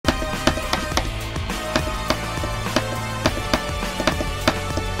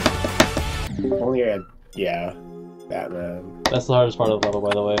Only yeah, Batman. That's the hardest part of the level,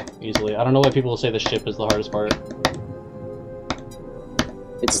 by the way, easily. I don't know why people will say the ship is the hardest part.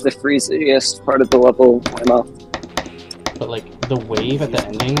 It's the freeziest part of the level, Emma. But like, the wave at the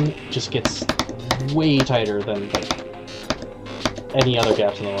ending just gets way tighter than like, any other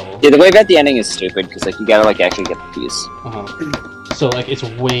gaps in the level. Yeah, the wave at the ending is stupid, because like, you gotta like actually get the piece. So like, it's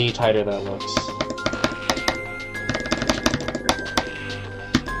way tighter than it looks.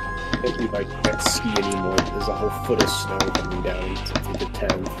 I think we like can't ski anymore. There's a whole foot of snow coming down to the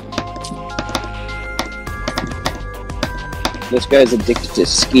 10th. This guy's addicted to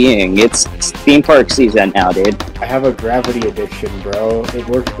skiing. It's theme park season now, dude. I have a gravity addiction, bro. It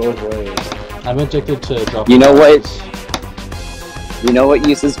works both ways. I'm addicted to dropping. You know what? You know what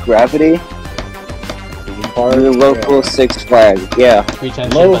uses gravity? Your local Six Flags, yeah.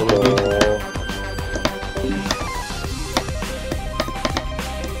 Local.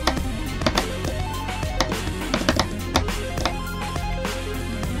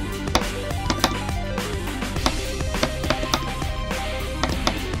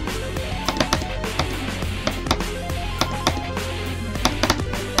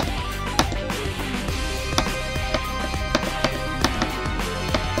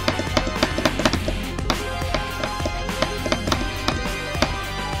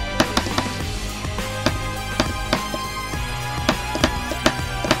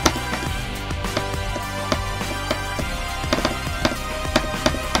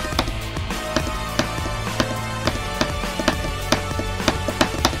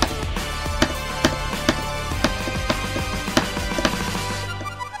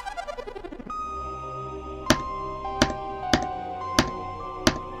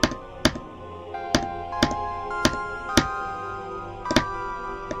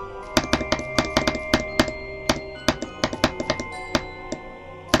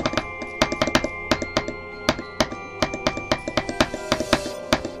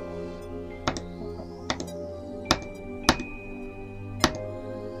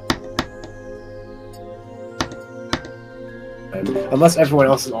 Unless everyone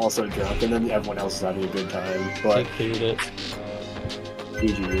else is also drunk, and then everyone else is having a good time. But I cleared it.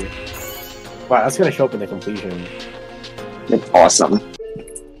 GG. Wow, that's gonna show up in the completion. It's awesome.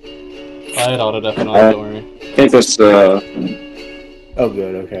 I had auto def and all, don't worry. I think it's Oh,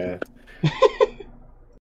 good. Okay.